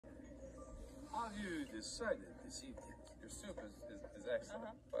have you decided this evening? Your soup is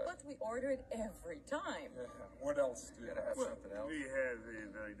excellent, But we order it every time. what else do you gotta have something else? We have a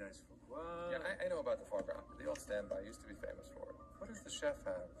very nice foie gras. Yeah, I know about the foie gras. The old standby used to be famous for it. What does the chef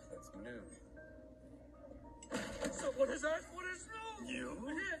have that's new? So what is that? What is new? You?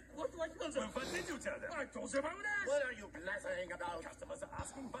 What do I tell them? What did you tell them? I told them I would ask. What are you blathering about? Customers are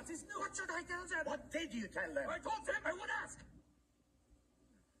asking what is new. What should I tell them? What did you tell them? I told them I would ask.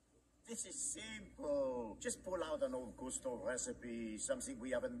 This is simple. Just pull out an old Gusto recipe, something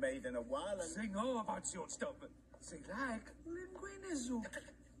we haven't made in a while, and They know about the old stuff, but they like linguine soup.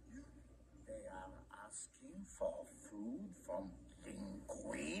 they are asking for food from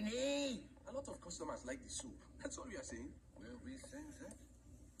Linguini. A lot of customers like the soup. That's all we are saying. Will we sing that?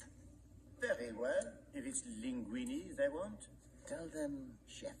 Very well. If it's linguini they want, tell them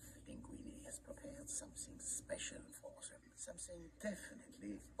Chef Linguini has prepared something special for them. Something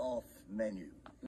definitely off menu.